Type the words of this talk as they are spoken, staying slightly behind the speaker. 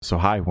So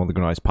hi, welcome to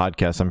the Noise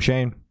Podcast. I'm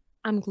Shane.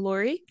 I'm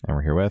Glory. And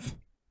we're here with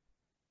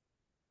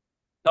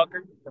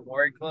Tucker from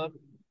Warrior Club.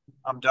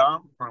 I'm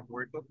Dom from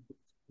Warrior Club.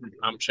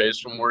 I'm Chase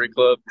from Warrior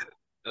Club.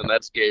 And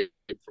that's Gabe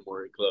from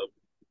Warrior Club.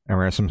 And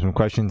we're going to have some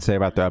questions to say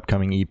about the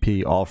upcoming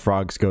EP, All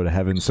Frogs Go to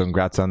Heaven. So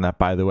congrats on that,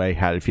 by the way.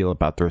 How do you feel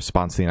about the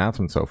response to the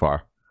announcement so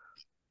far?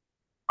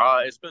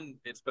 It's been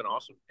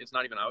awesome. It's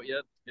not even out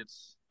yet.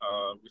 It's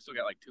we still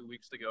got like 2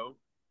 weeks to go.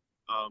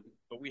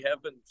 But we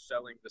have been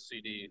selling the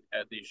CD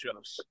at these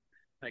shows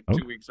like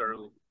 2 weeks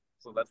early.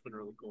 So that's been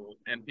really cool.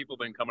 And people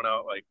have been coming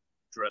out like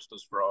dressed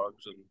as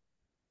frogs and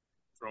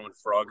throwing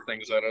frog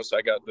things at us.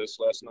 I got this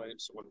last night.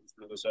 Someone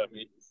threw this at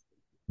me.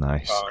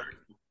 Nice.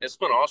 It's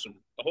been awesome.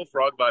 The whole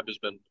frog vibe has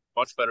been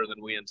much better than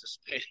we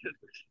anticipated.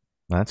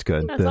 That's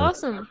good. That's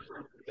awesome.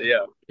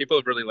 Yeah, people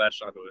have really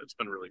latched onto it. It's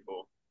been really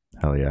cool.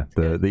 Hell yeah.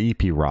 The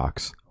EP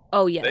rocks.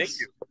 Oh, yes. Thank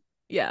you.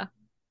 Yeah.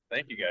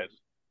 Thank you, guys.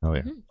 Oh,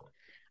 yeah.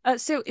 Mm-hmm.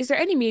 So is there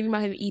any meaning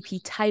behind the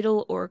EP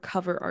title or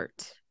cover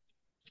art?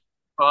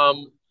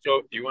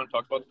 So do you want to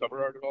talk about the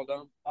cover art at all,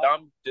 Dom?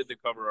 Dom did the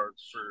cover art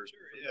for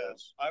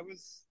Yes. I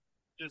was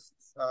just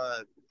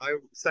I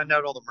send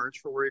out all the merch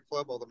for Warrior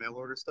Club, all the mail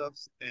order stuff,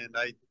 and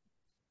I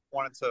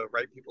wanted to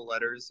write people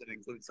letters and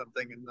include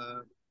something in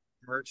the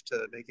merch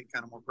to make it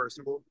kind of more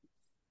personable.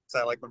 So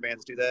I like when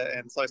bands do that,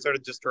 and so I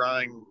started just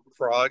drawing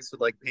frogs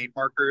with like paint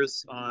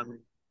markers on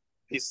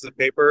pieces of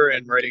paper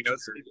and writing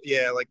notes.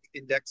 Yeah, like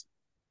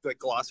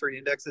glossary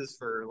indexes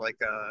for like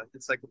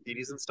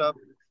encyclopedias and stuff.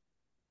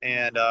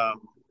 And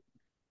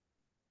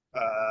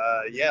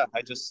yeah,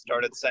 I just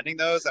started sending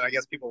those, and I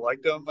guess people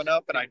liked them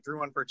enough, and I drew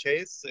one for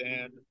Chase,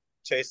 and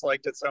Chase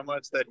liked it so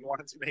much that he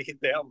wanted to make it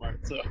down one.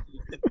 So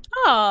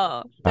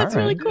Oh, that's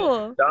really right.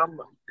 cool. Dom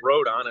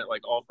wrote on it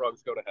like "All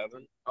Frogs Go to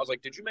Heaven." I was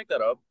like, "Did you make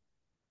that up?"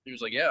 He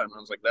was like, "Yeah," and I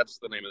was like, "That's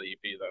the name of the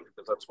EP then,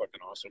 because that's fucking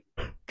awesome."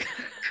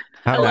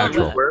 How I love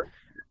natural. that. Swear?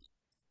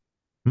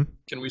 Hmm?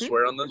 Can we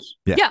swear on this?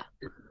 Yeah. Yeah.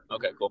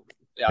 Okay, cool.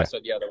 Yeah, I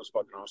said, yeah, that was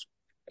fucking awesome.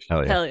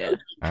 Hell yeah. Hell yeah.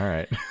 All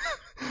right.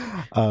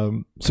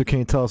 So can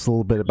you tell us a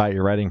little bit about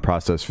your writing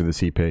process for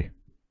this EP?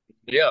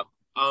 Yeah.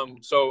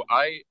 So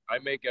I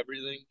make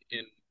everything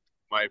in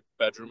my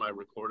bedroom. I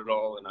record it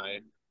all and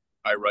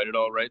I write it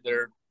all right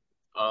there.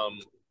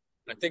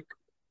 I think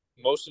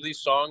most of these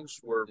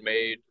songs were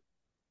made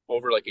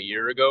over like a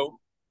year ago,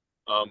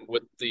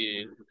 with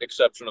the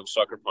exception of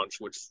Sucker Punch,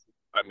 which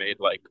I made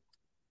like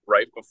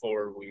right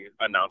before we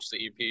announced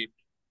the EP.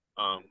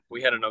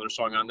 We had another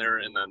song on there,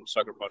 and then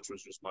Sucker Punch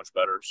was just much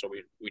better, so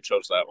we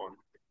chose that one.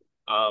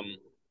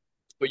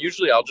 But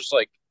usually I'll just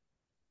like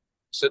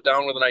sit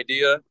down with an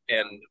idea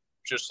and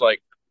just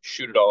like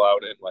shoot it all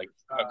out in like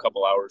a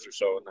couple hours or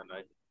so, and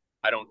then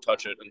I don't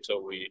touch it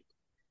until we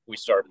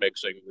start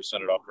mixing. We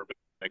send it off for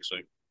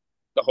mixing.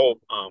 The whole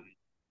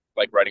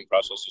like writing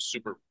process is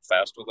super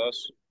fast with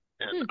us,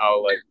 and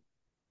I'll like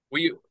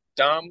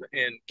Dom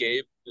and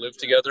Gabe live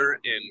together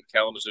in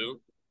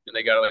Kalamazoo, and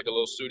they got like a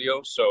little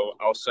studio, so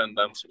I'll send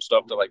them some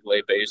stuff to like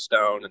lay bass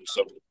down and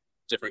some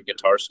different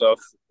guitar stuff.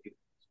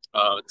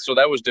 So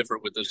that was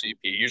different with this EP.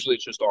 Usually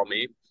it's just all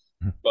me,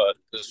 but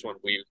this one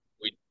we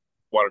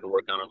wanted to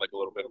work on it like a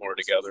little bit more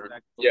together.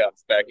 Yeah,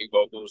 backing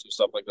vocals and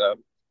stuff like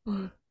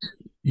that.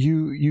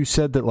 You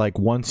said that like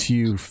once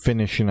you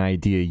finish an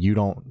idea, you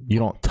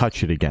don't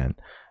touch it again.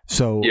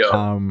 So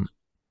Yeah.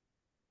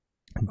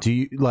 do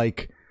you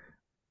like?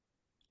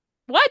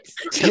 What?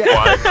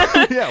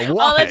 Yeah. Yeah.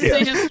 Why? All that to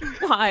say just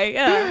why?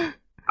 Yeah.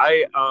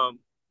 I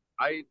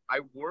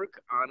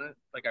work on it.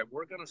 Like I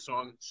work on a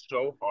song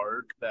so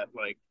hard that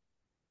like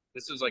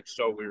this is like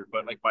so weird,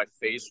 but like my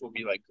face will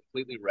be like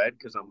completely red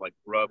because I'm like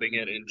rubbing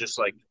it and just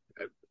like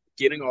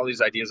getting all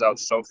these ideas out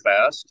so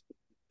fast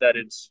that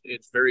it's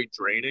very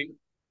draining.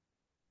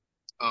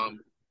 I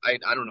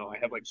don't know. I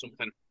have like some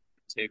kind of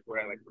tick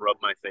where I like rub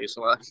my face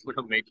a lot when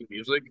I'm making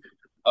music.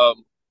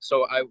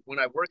 So when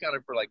I work on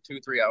it for like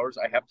 2-3 hours,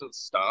 I have to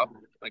stop.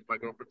 Like my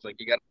girlfriend's like,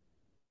 you got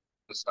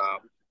to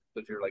stop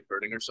because you're like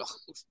hurting yourself.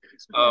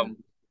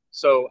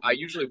 So I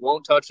usually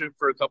won't touch it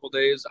for a couple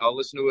days. I'll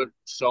listen to it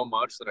so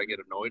much that I get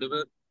annoyed of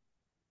it,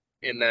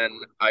 and then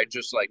I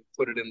just like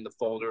put it in the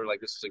folder like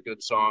this is a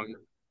good song,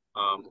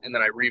 and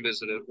then I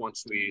revisit it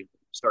once we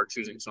start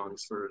choosing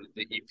songs for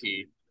the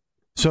EP.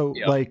 So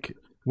like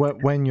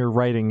when you're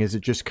writing, is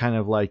it just kind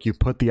of like you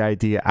put the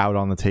idea out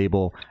on the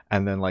table,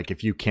 and then like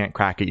if you can't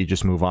crack it, you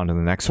just move on to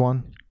the next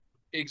one?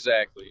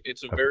 Exactly.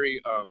 It's a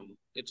very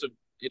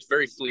it's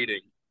very fleeting.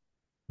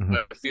 Mhm.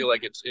 I feel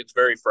like it's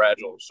very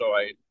fragile. So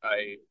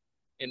I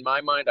in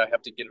my mind I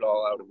have to get it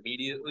all out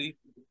immediately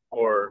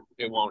or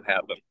it won't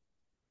happen.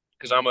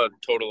 Because I'm a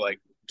total like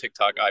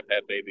TikTok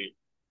iPad baby,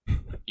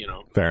 you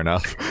know. Fair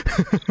enough.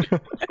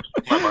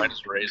 My mind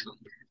is racing.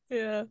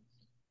 Yeah.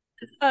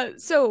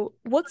 So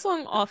what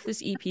song off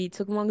this EP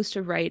took longest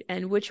to write,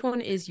 and which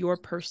one is your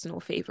personal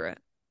favorite?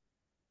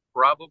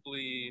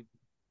 Probably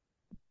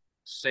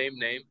same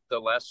name. The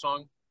last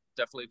song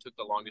definitely took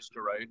the longest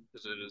to write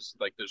because it is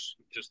like this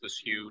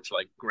huge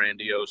like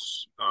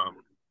grandiose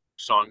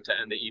song to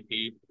end the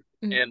EP.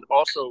 And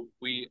also,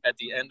 we at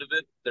the end of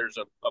it, there's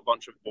a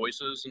bunch of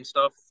voices and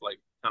stuff like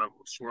kind of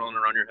swirling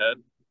around your head,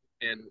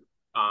 and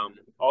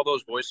all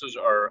those voices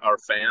are our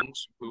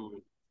fans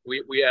who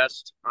we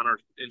asked on our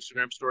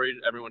Instagram story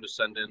everyone to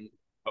send in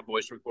a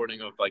voice recording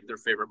of like their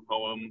favorite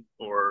poem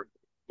or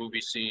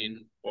movie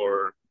scene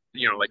or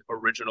like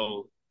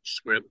original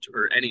script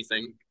or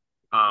anything.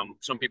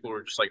 Some people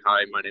were just like,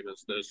 "Hi, my name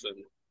is this,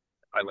 and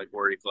I like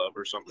Worry Club"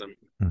 or something,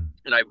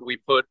 and we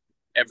put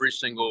every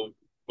single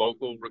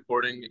vocal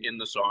recording in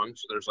the song.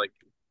 So there's like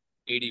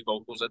 80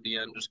 vocals at the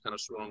end, just kind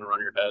of swirling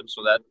around your head.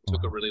 So that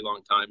took a really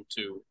long time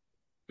to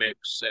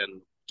mix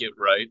and get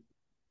right.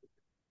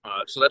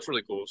 So that's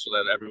really cool, so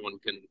that everyone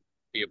can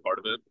be a part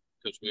of it,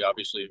 because we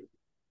obviously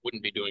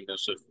wouldn't be doing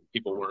this if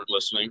people weren't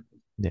listening.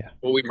 Yeah.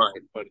 Well, we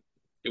might, but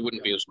it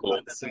wouldn't be as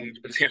cool.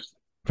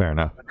 Fair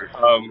enough.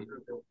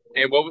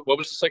 And what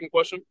was the second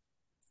question?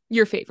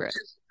 Your favorite.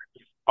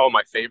 Oh,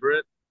 my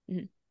favorite?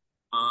 Mhm.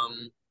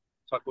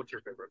 Talk, what's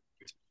your favorite?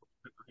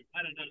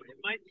 I don't know. It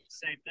might be the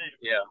same thing.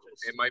 Yeah,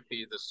 it might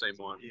be the same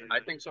one. Yeah. I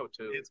think so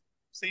too. It's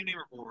same name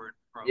or board.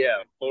 Probably.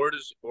 Yeah, board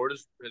is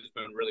it's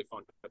been really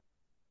fun to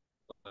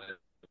play.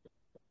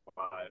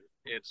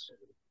 It's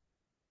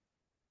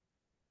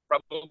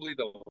probably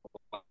the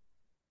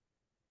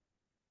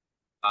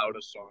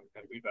loudest song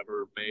that we've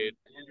ever made.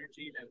 The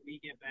energy that we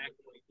get back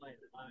when we play it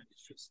live,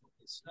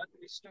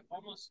 we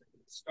almost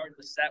start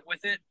the set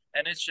with it,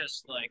 and it's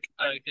just like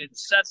it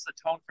sets the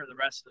tone for the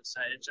rest of the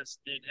set. It's just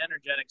an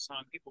energetic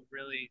song. People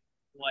really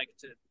like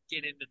to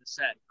get into the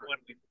set when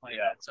we play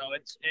that. So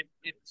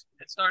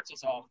it starts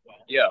us off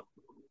well. Yeah,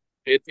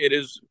 it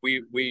is.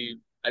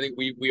 I think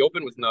we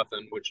open with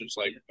Nothing, which is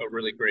like a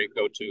really great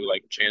go-to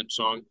like chant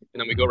song, and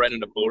then we go right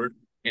into Bored,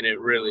 and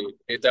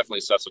it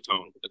definitely sets a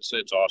tone. It's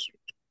awesome.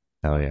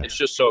 Hell yeah. It's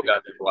just so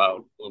goddamn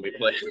loud when we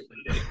play.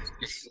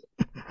 Is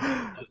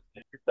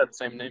that the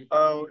same name?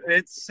 Oh,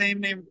 it's same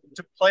name.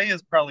 To play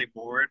is probably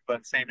board,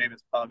 but same name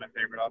is probably my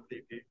favorite off the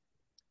EP.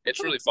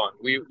 It's really fun.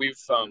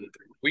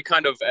 We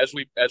kind of as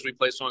we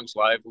play songs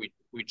live,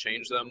 we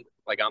change them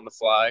like on the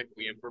fly.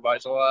 We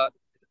improvise a lot.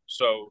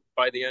 So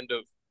by the end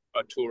of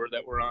a tour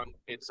that we're on,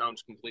 it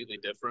sounds completely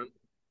different.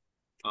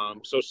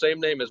 So same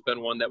name has been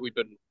one that we've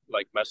been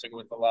like messing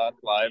with a lot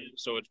live.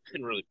 So it's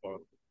been really fun.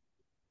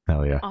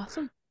 Hell yeah.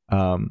 Awesome.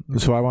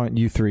 So I want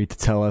you three to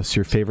tell us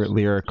your favorite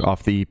lyric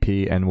off the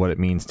EP and what it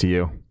means to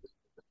you.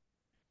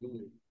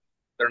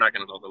 They're not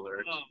going to know the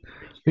lyrics.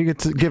 You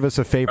could give us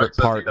a favorite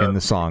part in the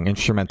song,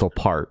 instrumental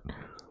part.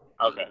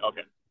 Okay.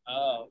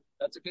 Oh,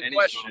 that's a good Any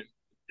question. song.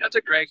 That's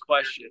a great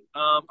question.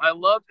 I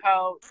love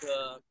how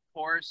the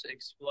chorus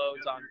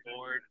explodes on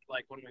board,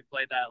 like when we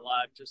play that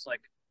live, just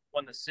like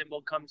when the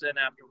cymbal comes in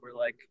after we're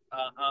like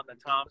on the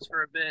toms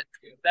for a bit.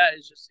 That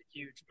is just a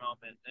huge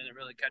moment, and it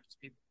really catches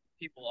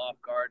people off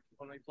guard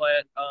when we play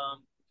it.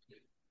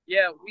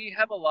 Yeah, we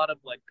have a lot of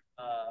like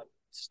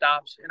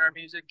stops in our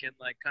music and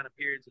like kind of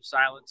periods of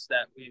silence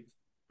that we've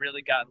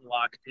really gotten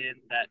locked in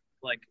that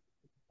like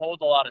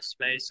hold a lot of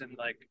space, and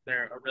like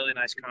they're a really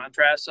nice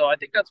contrast. So I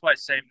think that's why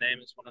Same Name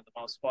is one of the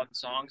most fun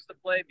songs to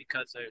play,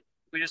 because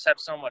we just have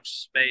so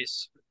much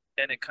space,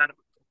 and it kind of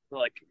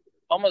like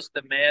almost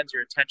demands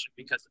your attention,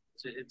 because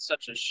it's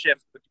such a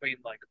shift between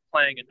like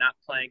playing and not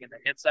playing and the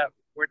hits that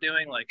we're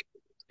doing. Like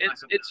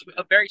it's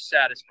a very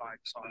satisfying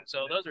song.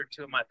 So those are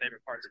two of my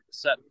favorite parts of the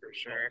set for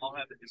sure.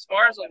 As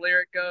far as the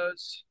lyric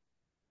goes,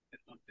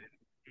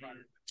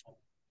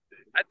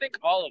 I think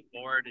All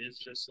Aboard is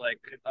just like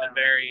a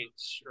very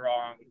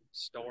strong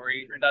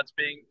story that's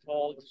being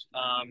told.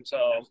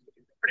 So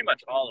pretty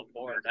much All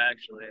Aboard,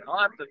 actually. I'll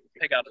have to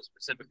pick out a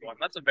specific one.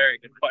 That's a very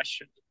good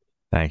question.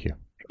 Thank you.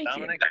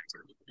 Dominic?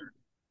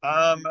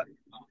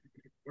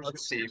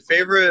 Let's see.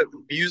 Favorite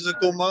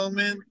musical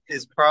moment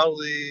is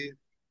probably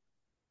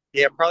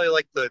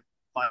like the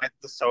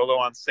solo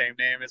on Same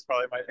Name is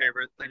probably my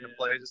favorite thing to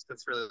play, just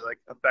because it's really like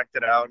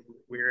affected out and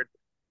weird.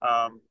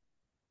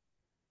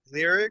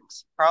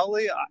 Lyrics,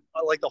 probably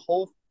I like the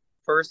whole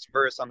first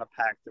verse on the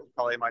Pact is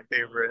probably my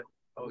favorite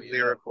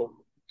lyrical.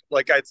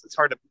 Like it's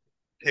hard to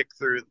pick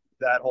through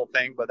that whole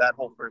thing, but that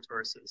whole first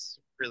verse is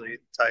really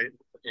tight.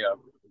 Yeah,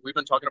 we've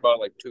been talking about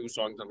like two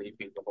songs on the EP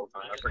the whole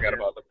time. I forgot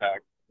about the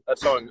Pact. That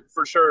song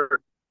for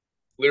sure,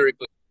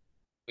 lyrically,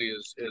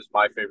 is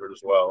my favorite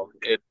as well.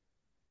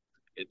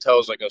 It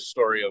tells like a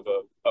story of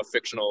a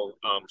fictional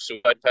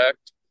suicide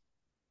pact.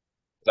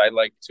 I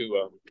like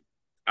to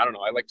I don't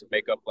know, I like to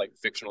make up like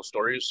fictional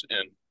stories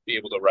and be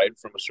able to write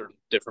from a certain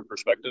different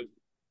perspective.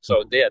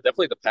 So yeah,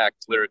 definitely the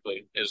Pact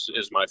lyrically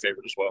is my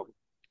favorite as well.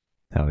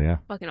 Hell yeah.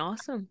 Fucking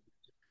awesome.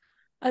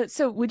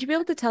 So would you be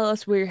able to tell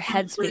us where your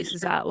headspace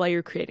is at while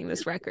you're creating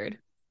this record?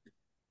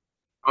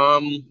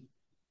 Trying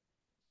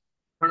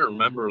to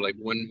remember like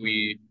when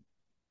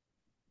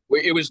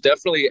it was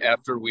definitely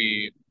after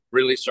we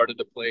really started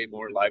to play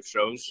more live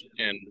shows,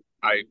 and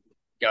I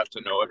got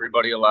to know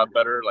everybody a lot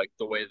better, like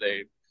the way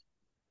they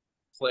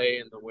play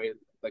and the way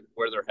like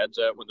where their head's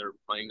at when they're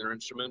playing their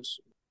instruments.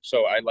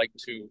 So I like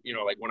to,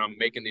 like when I'm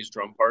making these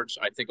drum parts,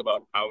 I think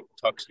about how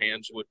Tuck's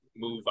hands would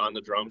move on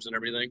the drums and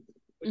everything.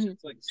 Which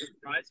is like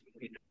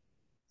surprisingly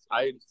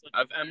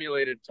I've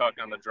emulated Tuck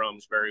on the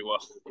drums very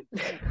well.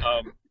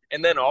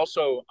 And then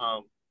also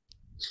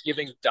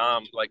giving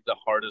Dom like the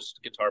hardest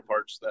guitar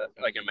parts that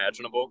like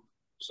imaginable,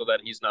 so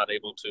that he's not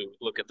able to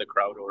look at the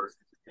crowd or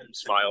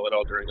smile at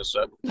all during the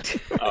set. And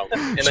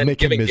Just then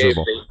make him giving Gabe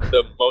miserable.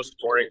 the most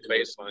boring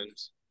bass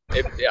lines.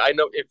 I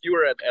know if you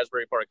were at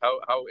Asbury Park,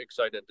 how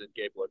excited did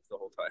Gabe look the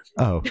whole time?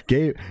 Oh,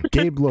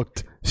 Gabe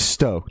looked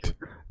stoked.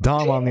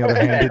 Dom, on the other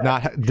hand,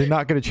 did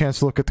not get a chance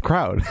to look at the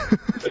crowd.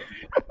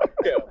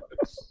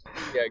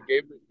 Yeah,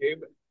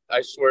 Gabe.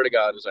 I swear to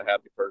God, is a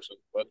happy person,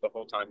 but the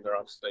whole time they're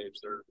on stage,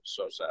 they're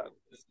so sad.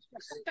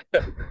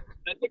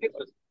 I think it's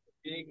just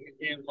being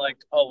in like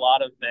a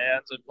lot of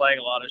bands and playing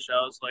a lot of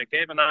shows. Like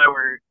Gabe and I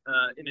were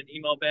in an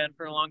emo band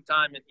for a long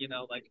time, and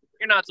like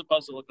you're not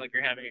supposed to look like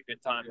you're having a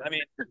good time. I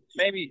mean,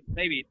 maybe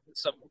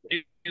some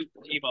new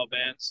emo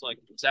bands like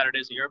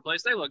Saturdays at Your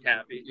Place, they look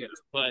happy,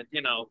 but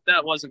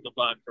that wasn't the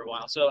vibe for a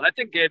while. So I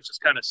think Gabe's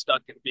just kind of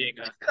stuck in being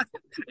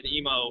an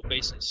emo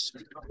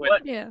bassist.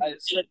 But Yeah.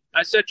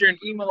 I said you're an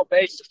emo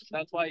bassist.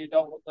 That's why you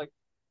don't look like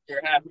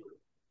you're happy.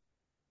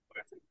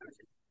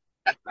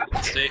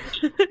 See?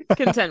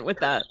 Content with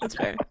that. That's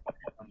fair.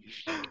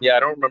 Yeah, I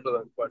don't remember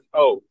the question.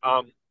 Oh,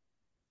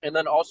 and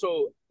then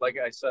also, like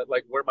I said,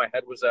 like where my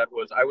head was at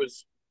was I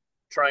was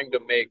trying to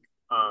make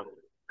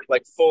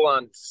like full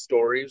on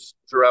stories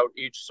throughout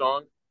each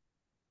song,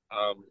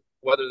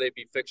 whether they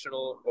be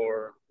fictional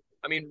or,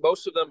 I mean,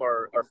 most of them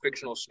are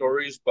fictional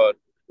stories, but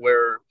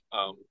where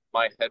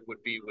my head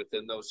would be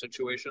within those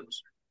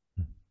situations.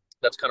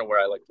 That's kind of where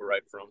I like to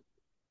write from.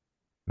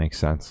 Makes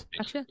sense.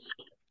 Gotcha.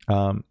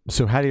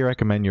 So how do you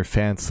recommend your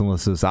fans to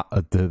listen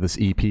to this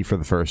EP for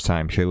the first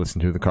time? Should they listen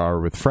to the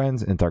car with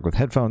friends, in dark with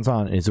headphones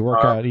on? Is it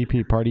workout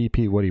EP, party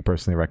EP? What do you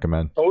personally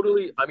recommend?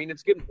 Totally. I mean,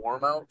 it's getting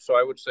warm out, so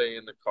I would say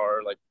in the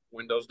car, like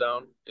windows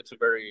down. It's a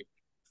very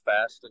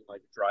fast and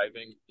like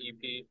driving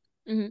EP.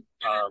 Mm-hmm.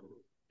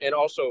 And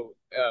also,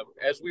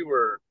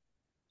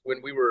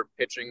 when we were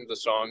pitching the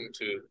song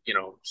to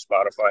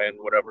Spotify and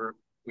whatever,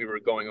 we were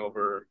going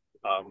over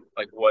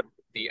like what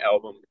the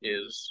album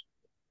is.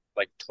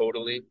 Like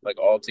totally, like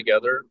all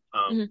together,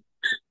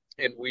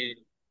 and we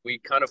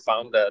kind of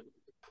found that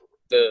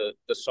the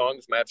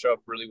songs match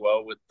up really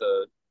well with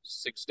the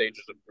 6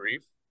 stages of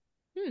grief,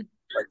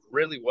 like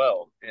really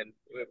well. And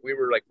we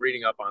were like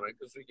reading up on it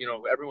because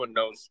everyone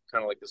knows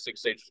kind of like the 6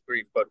 stages of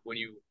grief, but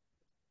we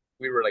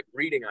were like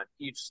reading on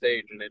each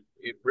stage, and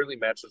it really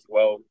matches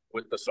well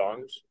with the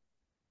songs.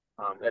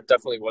 That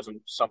definitely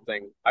wasn't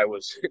something I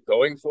was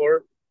going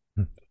for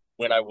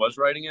when I was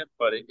writing it,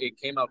 but it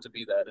came out to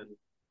be that, and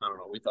I don't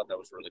know. We thought that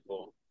was really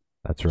cool.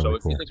 That's really cool. So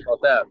if cool. you think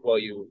about that while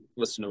you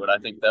listen to it, I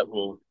think that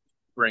will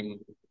bring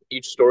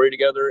each story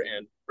together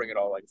and bring it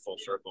all like full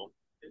circle.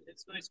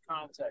 It's nice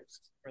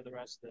context for the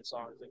rest of the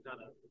songs. It kind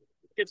of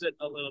gives it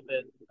a little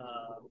bit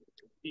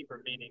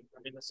deeper meaning.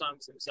 I mean, the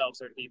songs themselves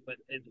are deep, but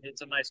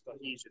it's a nice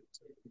cohesion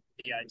to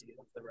the idea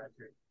of the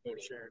record for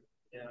sure.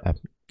 Yeah.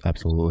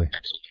 Absolutely.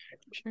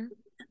 Sure.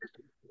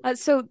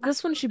 So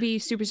this one should be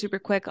super, super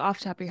quick off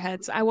the top of your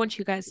heads. I want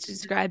you guys to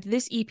describe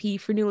this EP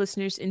for new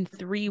listeners in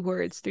 3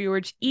 words. 3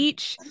 words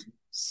each.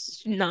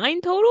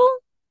 9 total?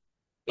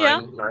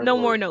 Yeah. Nine No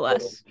more, words no total.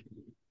 less.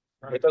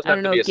 It doesn't I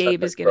have don't know to be if a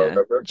Gabe is sentence, going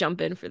to though,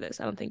 jump in for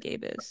this. I don't think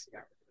Gabe is.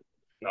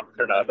 No,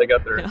 they're not. They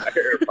got their No.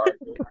 entire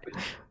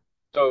podcast.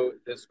 So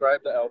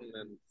describe the album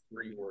in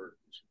 3 words.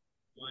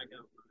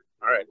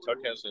 All right, Tuck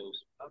has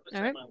his.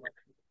 All right.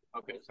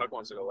 Okay, Tuck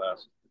wants to go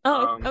last.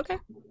 Oh, okay.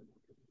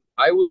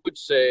 I would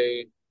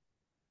say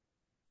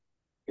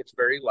it's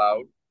very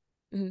loud.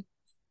 Mhm.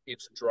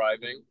 It's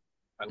driving.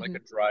 I like a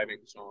driving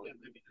song,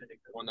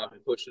 one that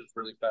pushes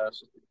really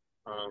fast.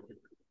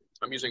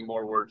 I'm using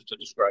more words to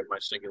describe my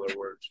singular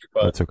words,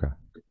 but That's okay.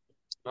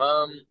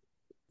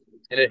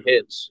 and it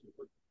hits.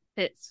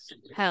 It's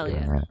hell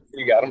yeah. All right.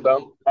 You got them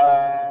down?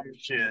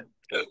 Shit.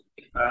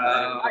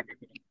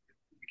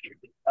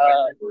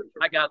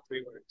 I got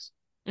 3 words.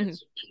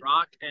 It's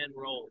rock and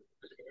roll.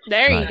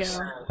 There Nice.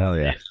 you go. Hell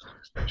yeah.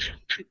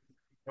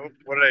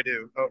 What did I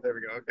do? Oh, there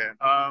we go. Okay.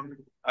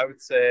 I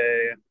would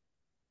say,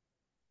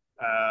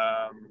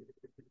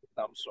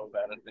 I'm so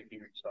bad at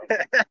thinking of stuff.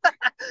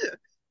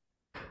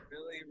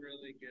 Really,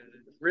 really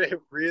good.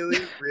 really,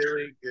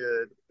 really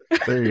good.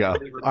 There you go.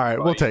 All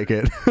right, we'll take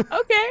it.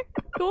 Okay,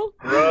 cool.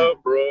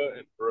 Bruh,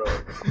 and bruh.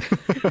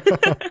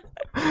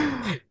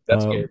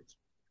 That's good.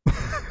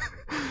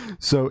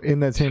 So in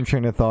that same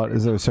train of thought,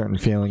 is there a certain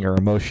feeling or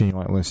emotion you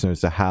want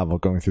listeners to have while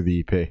going through the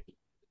EP?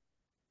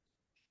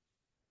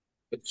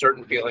 A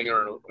certain feeling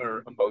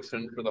or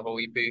emotion for the whole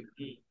EP.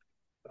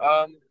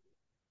 I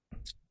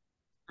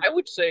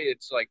would say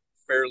it's like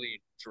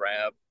fairly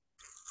drab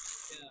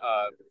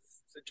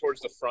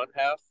towards the front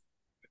half,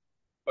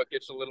 but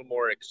gets a little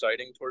more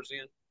exciting towards the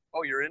end.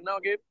 Oh, you're in now,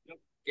 Gabe? Yep.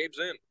 Gabe's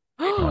in.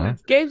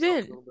 Gabe's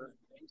in.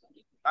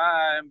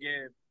 Hi, I'm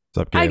Gabe.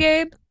 What's up, Gabe? Hi,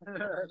 Gabe.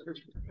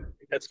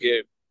 That's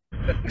Gabe.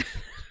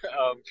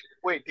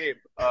 Wait, Gabe.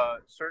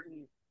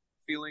 Certain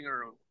feeling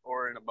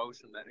or an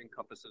emotion that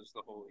encompasses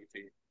the whole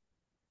EP.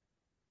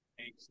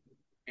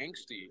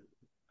 Angsty.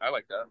 I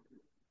like that.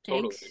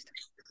 Totally.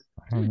 Thanks.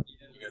 You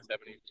guys have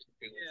any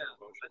feelings Yeah,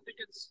 or emotions? I think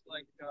it's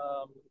like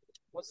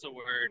what's the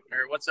word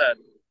or what's that?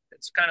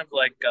 It's kind of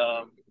like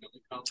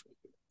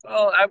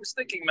well, I was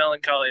thinking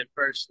melancholy at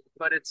first,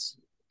 but it's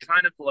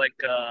kind of like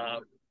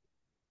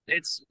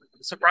it's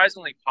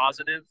surprisingly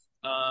positive.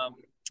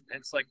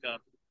 It's like a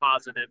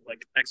positive,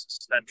 like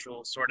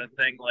existential sort of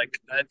thing. Like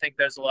I think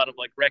there's a lot of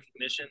like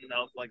recognition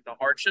of like the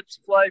hardships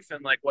of life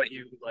and like what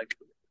you like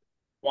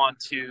want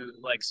to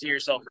like see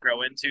yourself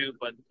grow into,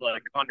 but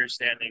like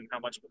understanding how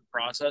much of a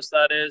process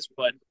that is,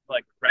 but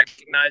like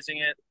recognizing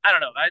it. I don't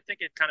know. I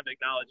think it kind of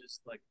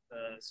acknowledges like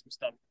some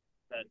stuff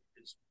that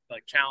is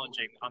like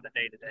challenging on the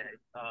day to day.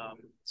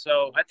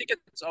 So I think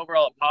it's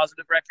overall a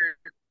positive record,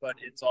 but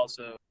it's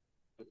also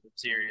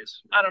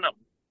serious. I don't know.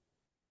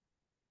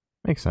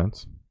 Makes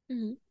sense.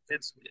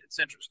 It's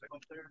interesting.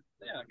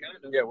 Yeah,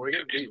 kind of. Yeah, we're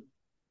getting deep.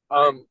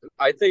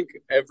 I think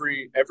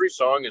every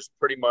song is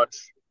pretty much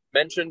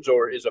mentions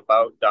or is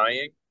about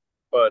dying,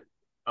 but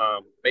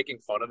making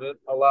fun of it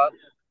a lot.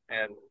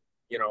 And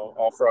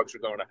all frogs are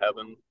going to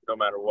heaven no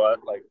matter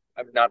what. Like,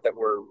 not that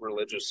we're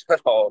religious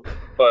at all,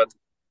 but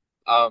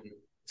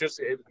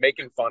just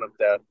making fun of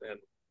death and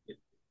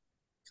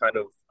kind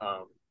of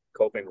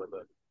coping with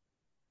it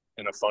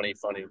in a funny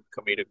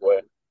comedic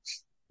way.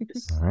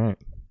 All right.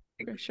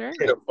 For sure.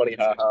 In a funny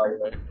haha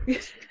way.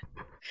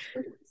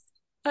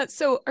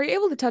 So, are you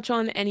able to touch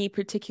on any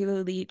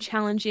particularly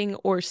challenging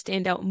or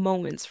standout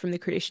moments from the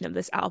creation of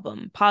this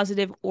album,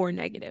 positive or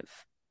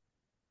negative?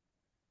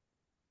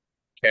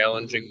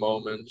 Challenging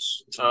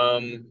moments.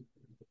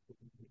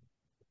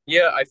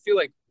 Yeah, I feel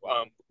like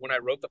when I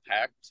wrote the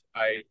Pact,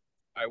 I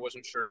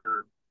wasn't sure.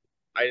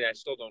 I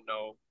still don't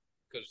know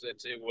because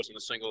it wasn't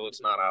a single.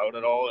 It's not out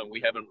at all, and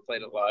we haven't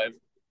played it live.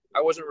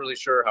 I wasn't really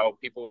sure how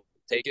people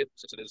take it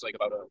since it is like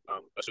about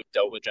a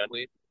dealt with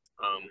gently.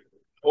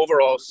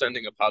 Overall,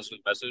 sending a positive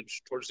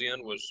message towards the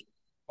end was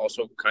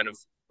also kind of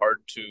hard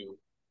to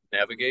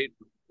navigate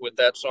with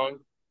that song.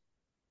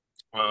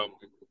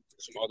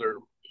 Some other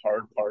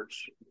hard parts.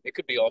 It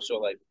could be also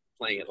like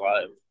playing it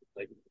live,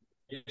 like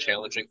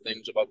challenging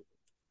things about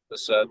the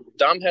set.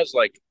 Dom has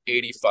like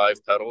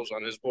 85 pedals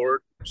on his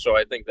board, so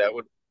I think that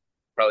would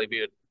probably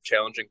be a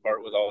challenging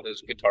part with all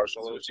his guitar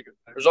solos.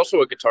 There's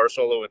also a guitar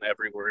solo in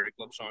every Worried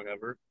Club song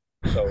ever,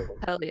 so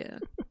Hell yeah.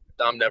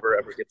 Dom never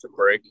ever gets a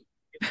break.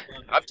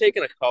 I've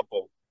taken a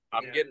couple.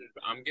 I'm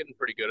getting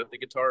pretty good at the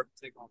guitar.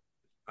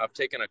 I've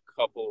taken a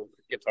couple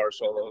guitar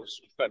solos,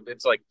 but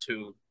it's like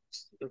two.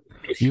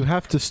 You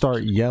have to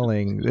start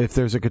yelling. If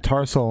there's a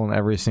guitar solo in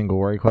every single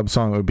Worried Club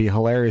song, it would be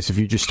hilarious if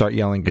you just start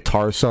yelling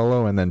guitar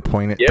solo and then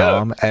point at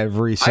Dom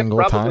every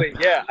single time.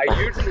 Yeah, I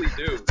usually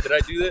do. Did I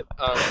do that?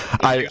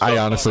 I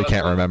honestly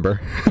can't remember.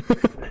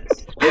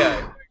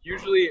 Yeah,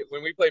 usually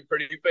when we play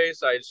Pretty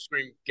Face, I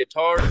scream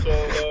guitar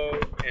solo,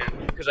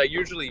 and because I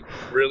usually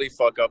really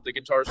fuck up the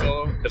guitar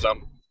solo because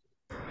I'm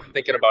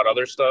thinking about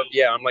other stuff.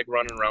 Yeah, I'm like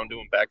running around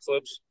doing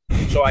backflips.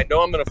 So I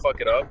know I'm going to fuck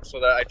it up, so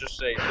that I just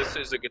say, this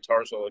is a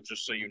guitar solo,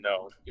 just so you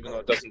know, even though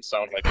it doesn't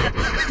sound like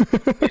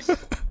it.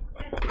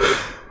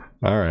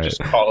 All right.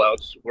 Just call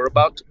outs. We're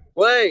about to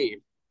play.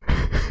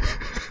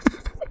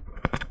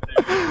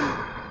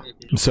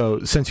 So,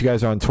 since you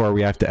guys are on tour,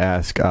 we have to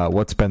ask,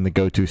 what's been the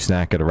go-to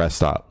snack at a rest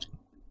stop?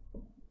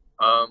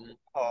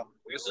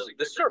 This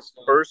is our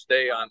first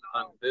day on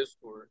this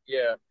tour.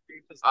 Yeah.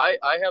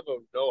 I have a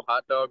no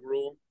hot dog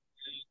rule,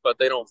 but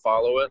they don't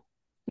follow it.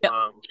 Yep.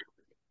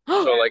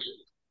 So like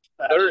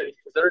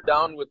they're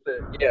down with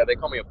the they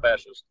call me a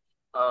fascist.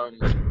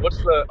 What's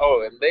the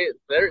and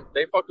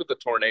they fuck with the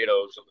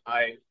tornadoes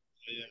and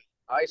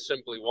I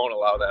simply won't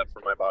allow that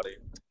for my body.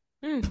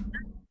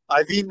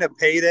 I've eaten a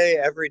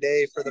payday every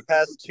day for the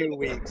past 2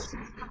 weeks.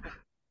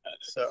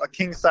 So a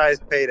king size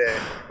payday.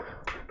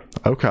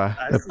 Okay.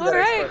 All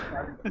right.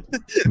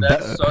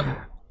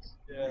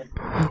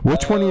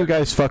 Which one of you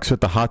guys fucks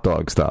with the hot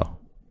dogs though?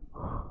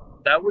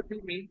 That would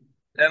be me,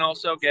 and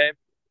also Gabe.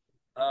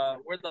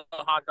 We're the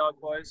hot dog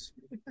boys.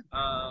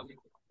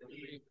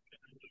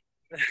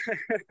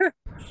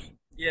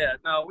 Yeah,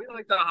 no, we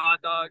like the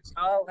hot dogs.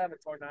 I'll have a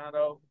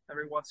tornado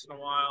every once in a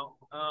while.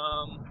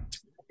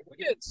 We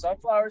get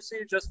sunflower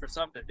seeds just for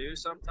something to do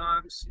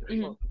sometimes.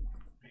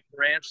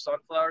 Ranch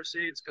sunflower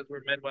seeds because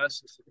we're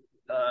Midwest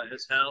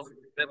as hell.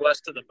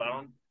 Midwest to the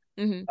bone.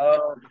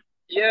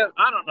 Yeah,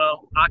 I don't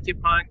know.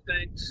 Occupying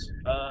things.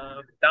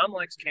 Dom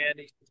likes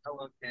candy. I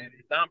love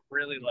candy. Dom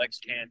really likes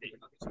candy.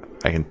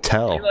 I can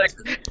tell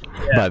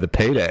by the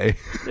payday.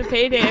 The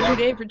payday every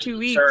day for 2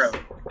 weeks. Syrup.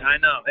 I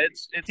know.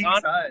 It's King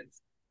on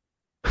size.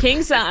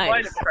 King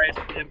size.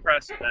 quite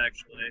impressive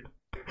actually.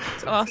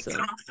 It's awesome.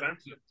 It's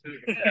expensive too.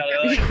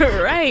 Yeah,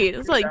 You're right.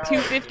 It's like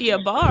 $2.50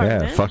 a bar. Yeah,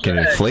 man. fucking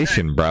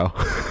inflation, bro.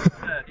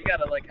 you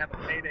gotta like have a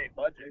payday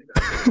budget.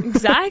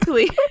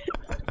 Exactly.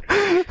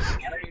 I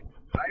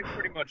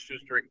pretty much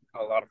just drink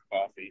a lot of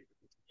coffee.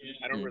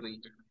 I don't really.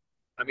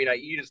 I mean, I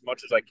eat as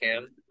much as I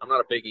can. I'm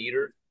not a big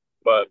eater,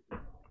 but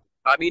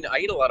I mean, I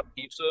eat a lot of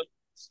pizza.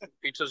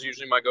 Pizza's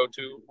usually my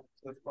go-to.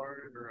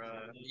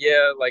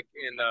 Yeah, like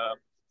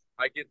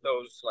I get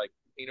those like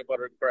peanut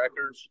butter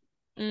crackers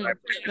Mm,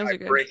 those I are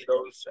good. bring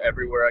those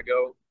everywhere I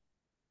go.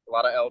 A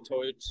lot of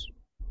Altoids.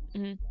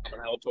 Mhm. I'm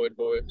an Altoid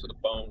boy to the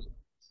bone.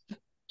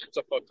 It's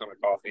a fuck ton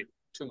of coffee.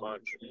 Too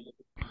much.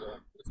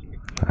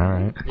 All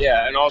right.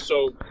 Yeah, and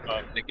also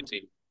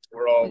nicotine.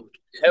 We're all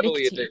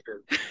heavily Nicotine.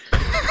 addicted.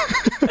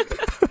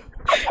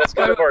 That's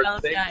kind of our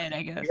Balanced thing. diet,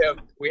 I guess.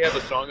 We have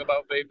a song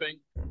about vaping,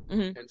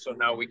 Mhm. and so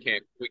now we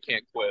can't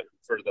quit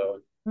for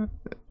the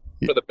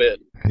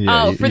bit.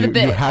 Yeah, Oh, for the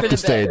bit, You have for to the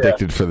stay bit.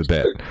 addicted for the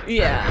bit.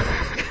 Yeah.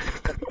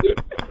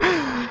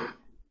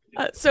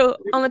 So,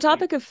 on the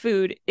topic of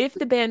food, if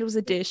the band was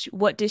a dish,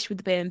 what dish would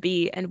the band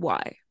be and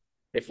why?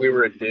 If we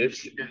were a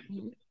dish,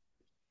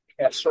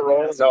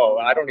 casserole. No,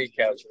 I don't eat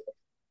casserole.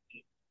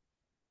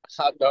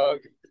 Hot dog.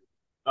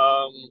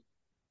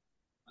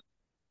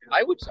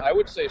 I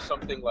would say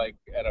something like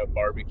at a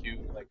barbecue,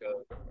 like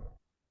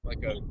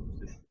a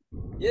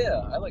yeah,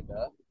 I like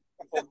that.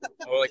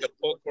 Or like a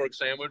pulled pork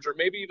sandwich, or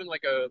maybe even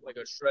like a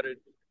shredded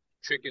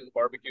chicken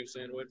barbecue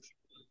sandwich.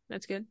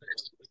 That's good.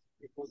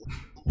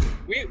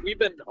 We've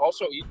been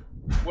also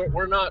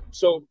we're not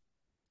so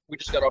we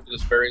just got off of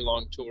this very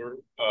long tour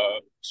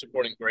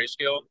supporting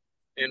Grayscale,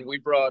 and we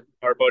brought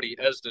our buddy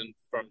Esden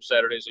from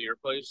Saturdays at Your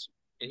Place,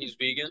 and he's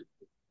vegan,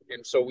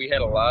 and so we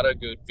had a lot of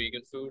good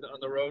vegan food on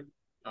the road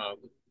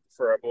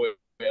for our boy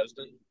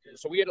Esden.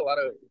 So we had a lot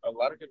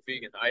of good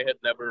vegan. I had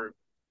never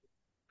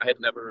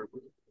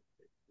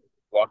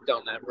walked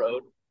down that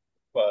road,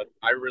 but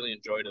I really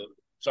enjoyed it.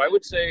 So I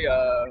would say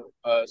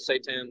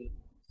seitan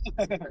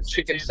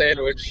chicken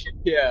sandwich.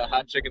 Yeah,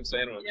 hot chicken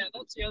sandwich. Yeah,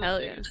 that's the other Hell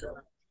thing. yeah. is,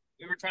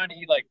 we were trying to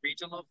eat like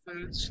regional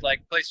foods,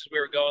 like places we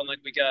were going. Like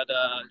we got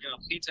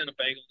pizza and a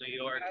bagel in New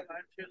York,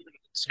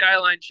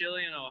 Skyline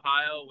Chili in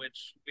Ohio,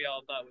 which we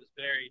all thought was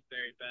very,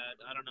 very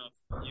bad. I don't know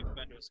if you've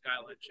been to a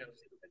Skyline Chili.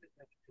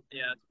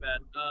 Yeah, it's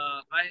bad.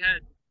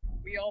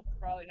 We all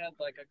probably had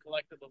like a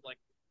collective of like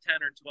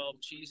 10 or 12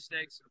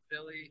 cheesesteaks in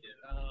Philly.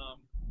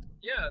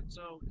 Yeah,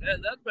 so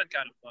that's been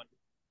kind of fun.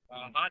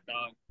 Hot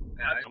dog.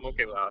 I'm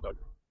okay with hot dog.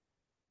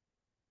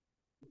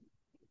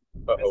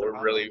 Uh-oh,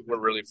 we're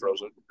really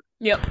frozen.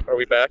 Yep. Are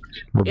we back?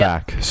 We're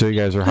Yep. back. So you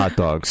guys are hot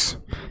dogs.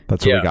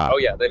 That's what Yeah. we got. Oh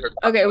yeah, they heard.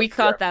 Okay, we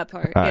caught Yeah. that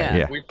part. All right,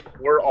 Yeah. yeah.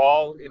 We're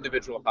all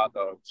individual hot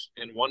dogs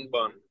in one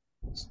bun.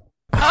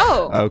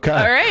 Oh. Okay.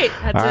 All right.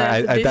 That's All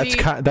right. a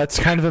busy... That's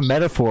kind of a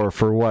metaphor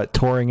for what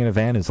touring in a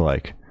van is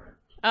like.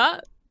 Oh,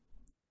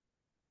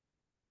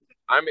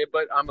 I'm a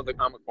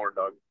corn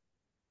dog.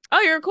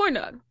 you're a corn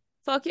dog.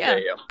 Fuck yeah.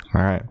 Yeah.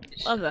 All right.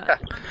 Love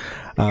that.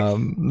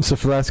 So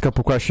for the last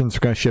couple questions, we're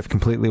going to shift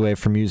completely away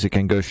from music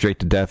and go straight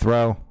to death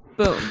row.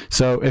 Boom.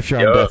 So if you're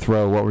on Yeah. death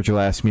row, what would your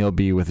last meal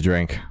be with a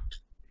drink?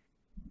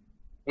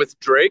 With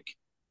Drake?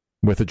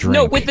 With a drink.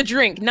 No, with the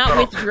drink, not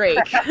with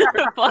Drake.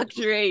 Fuck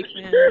Drake,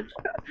 man.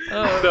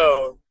 Oh.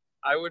 No,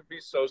 I would be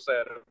so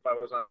sad if I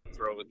was on the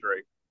throw with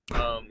Drake.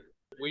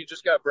 We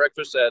just got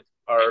breakfast at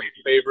our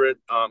favorite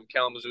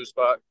Kalamazoo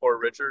spot, Poor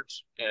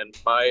Richards, and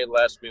my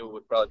last meal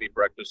would probably be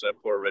breakfast at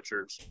Poor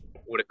Richards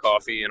with a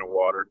coffee and a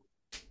water.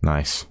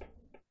 Nice.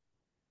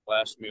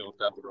 Last meal of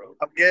death row.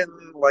 I'm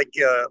getting like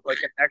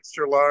an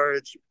extra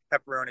large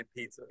pepperoni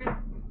pizza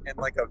and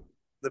like a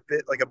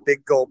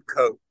big gulp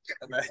Coke.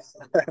 And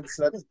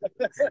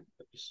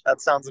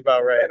that sounds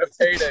about right. And a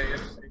payday.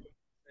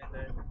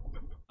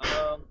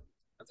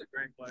 That's a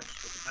great question.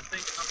 I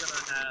think I'm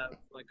gonna have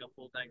like a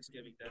full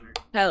Thanksgiving dinner.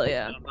 Hell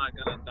yeah. And I'm not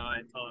gonna die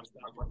until I'm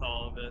done with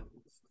all of it.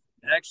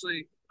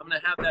 Actually, I'm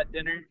gonna have that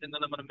dinner and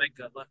then I'm gonna make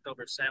a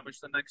leftover sandwich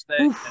the next day,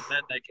 Oof. and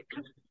then they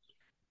can.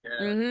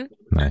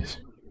 Mm-hmm. Nice.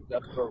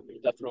 Death row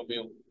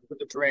meal with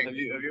the drink. Have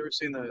you ever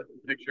seen the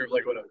picture of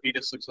like what a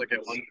fetus looks like at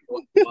one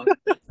month?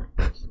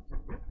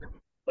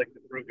 Like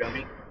the fruit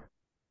gummy?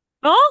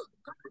 Oh?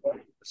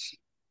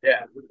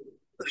 Yeah.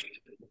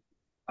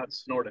 Not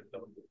snorted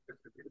though.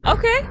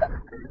 Okay.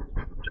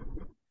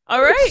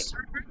 All right.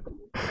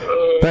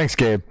 Thanks,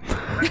 Gabe.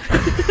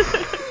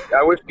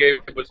 I wish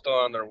Gabe was still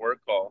on their work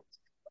call.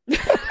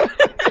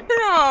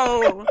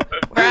 No.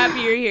 We're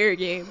happy you're here,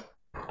 Gabe.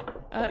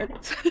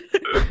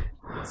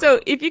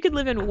 So, if you could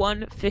live in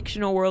one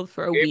fictional world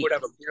for a Gabe week, would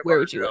have a peanut where butter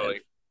would you live?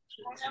 jelly.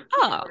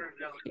 Oh.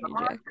 Thank you,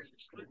 Jack.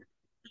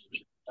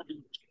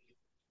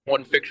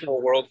 One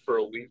fictional world for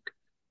a week.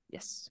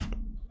 Yes.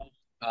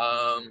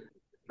 I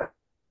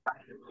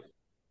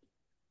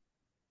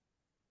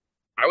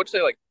would say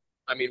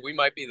we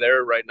might be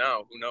there right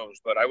now. Who knows?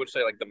 But I would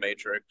say like the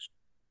Matrix.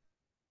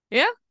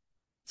 Yeah.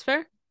 It's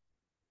fair.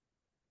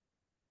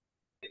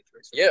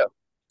 Yeah,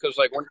 because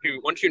like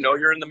once you know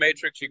you're in the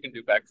Matrix, you can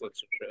do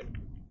backflips and shit.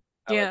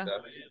 I Yeah. like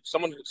that.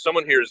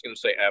 Someone here is going to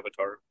say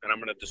Avatar, and I'm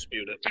going to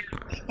dispute it.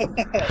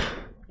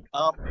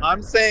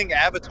 I'm saying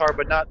Avatar,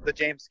 but not the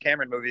James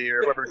Cameron movie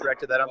or whoever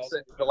directed that. I'm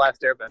saying The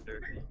Last Airbender.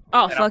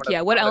 Oh, And fuck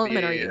yeah. What I'm gonna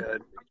element are be, you?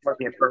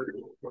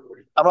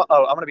 I'm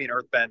gonna be an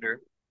Earthbender.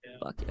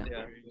 Fuck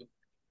yeah.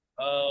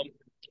 Yeah.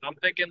 I'm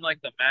thinking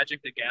like the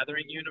Magic the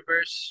Gathering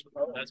universe.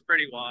 That's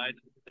pretty wide.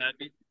 That'd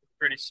be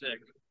pretty sick.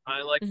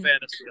 I like Mhm.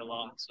 fantasy a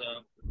lot, so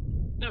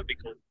that would be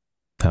cool.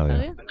 Hell Hell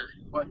yeah.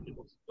 yeah.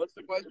 What's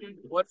the question?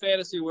 What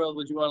fantasy world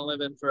would you want to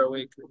live in for a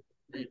week?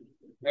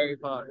 Harry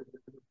Potter.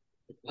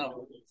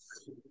 No.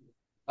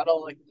 I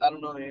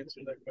don't know the answer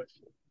to that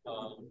question.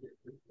 Oh,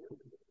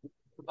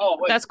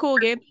 wait. That's cool,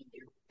 Gabe.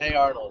 Hey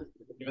Arnold.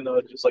 Even though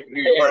it's just like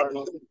New York.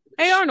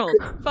 Hey Arnold.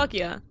 Fuck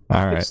yeah.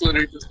 All right. It's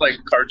literally just like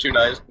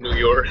cartoonized New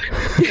York.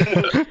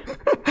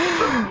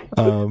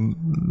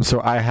 So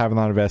I have an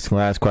honor of asking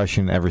the last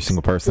question. Every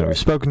single person that we've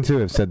spoken to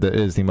have said that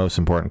is the most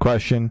important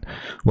question.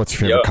 What's your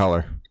favorite Yeah.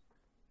 color?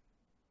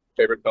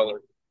 Favorite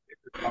color?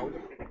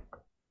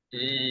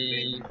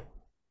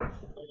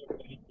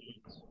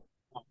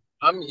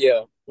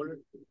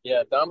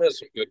 Dom has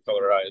some good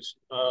color eyes.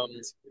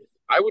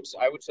 I would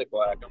say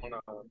black. I'm on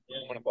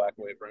a black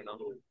wave right now.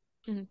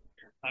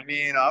 I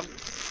mean, I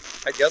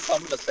guess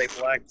I'm gonna say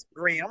black.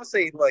 Green. I'm gonna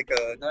say like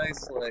a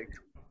nice like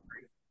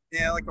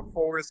a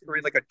forest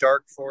green, like a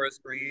dark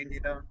forest green. You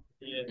know.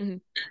 Yeah.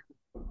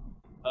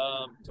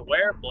 To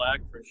wear black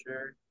for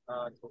sure.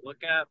 To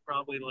look at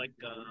probably like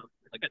a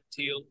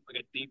teal, like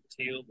a deep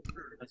teal.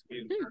 That's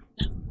beautiful.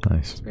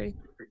 Nice. Pretty.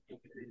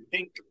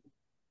 Pink.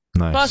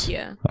 Nice. Fuck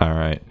yeah. All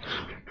right.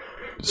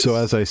 So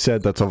as I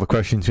said, that's all the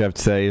questions you have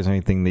to say. Is there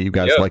anything that you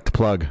guys like to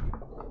plug?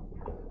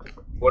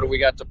 What do we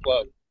got to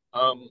plug?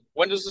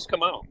 When does this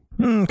come out?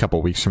 A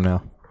couple weeks from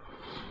now.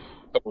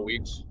 A couple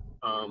weeks.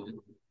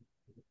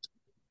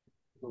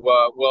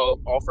 Well,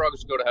 All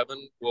Frogs Go to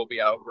Heaven will be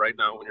out right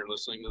now when you're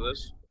listening to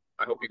this.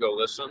 I hope you go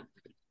listen.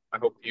 I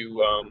hope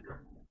you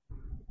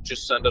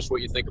just send us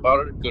what you think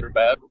about it, good or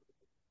bad.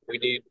 We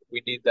need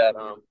that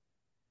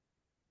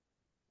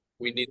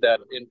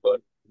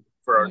input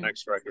for our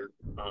next record,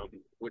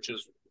 which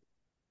is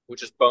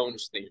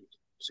Bones themed,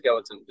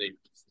 skeleton themed.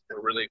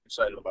 We're really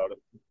excited about it.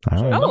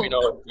 All right. Let me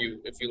know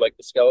if you like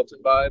the skeleton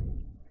vibe.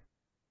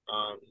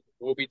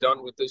 We'll be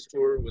done with this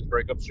tour with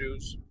Breakup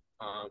Shoes,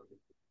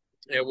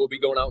 and we'll be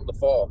going out in the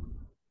fall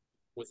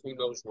with who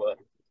knows what.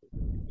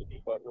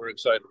 But we're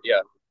excited,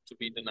 to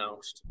be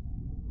denounced.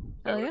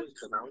 Oh, yeah?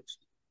 Denounced?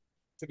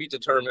 To be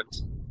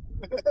determined.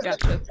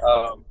 Gotcha.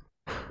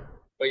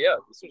 But yeah,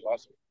 this was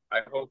awesome.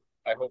 I hope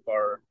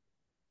our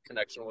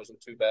connection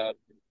wasn't too bad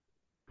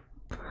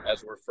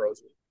as we're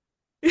frozen.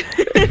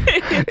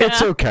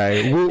 It's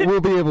okay.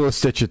 We'll be able to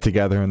stitch it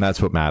together, and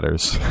that's what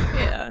matters.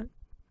 Yeah.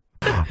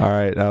 All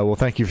right. Well,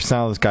 thank you for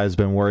sounding. This guy's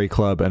been Worry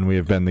Club, and we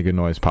have been the Good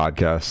Noise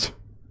Podcast.